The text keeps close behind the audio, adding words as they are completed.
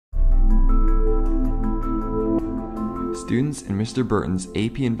Students in Mr. Burton's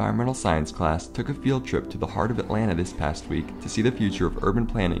AP Environmental Science class took a field trip to the heart of Atlanta this past week to see the future of urban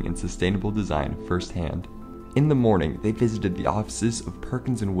planning and sustainable design firsthand. In the morning, they visited the offices of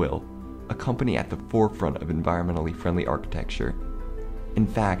Perkins & Will, a company at the forefront of environmentally friendly architecture. In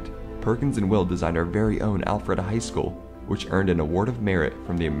fact, Perkins & Will designed our very own Alpharetta High School, which earned an Award of Merit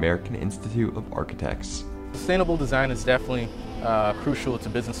from the American Institute of Architects. Sustainable design is definitely crucial to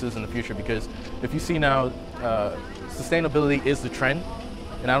businesses in the future because if you see now, sustainability is the trend.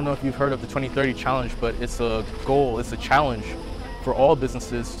 And I don't know if you've heard of the 2030 challenge, but it's a goal, it's a challenge for all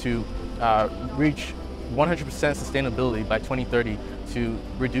businesses to reach 100% sustainability by 2030 to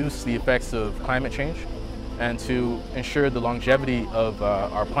reduce the effects of climate change and to ensure the longevity of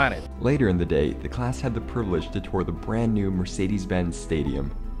our planet. Later in the day, the class had the privilege to tour the brand new Mercedes-Benz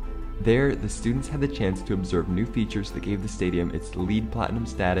Stadium. There, the students had the chance to observe new features that gave the stadium its LEED Platinum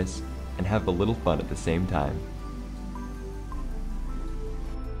status and have a little fun at the same time.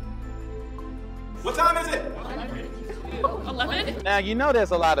 What time is it? 11. Now, you know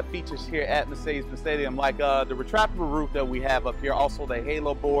there's a lot of features here at Mercedes-Benz Stadium, like the retractable roof that we have up here, also the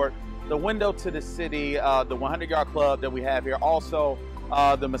halo board, the window to the city, the 100-yard club that we have here, also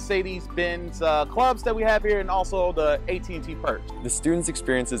the Mercedes-Benz clubs that we have here, and also the AT&T perks. The students'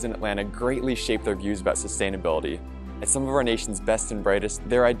 experiences in Atlanta greatly shape their views about sustainability. As some of our nation's best and brightest,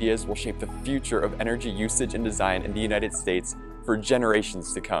 their ideas will shape the future of energy usage and design in the United States for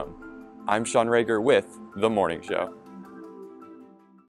generations to come. I'm Sean Rager with The Morning Show.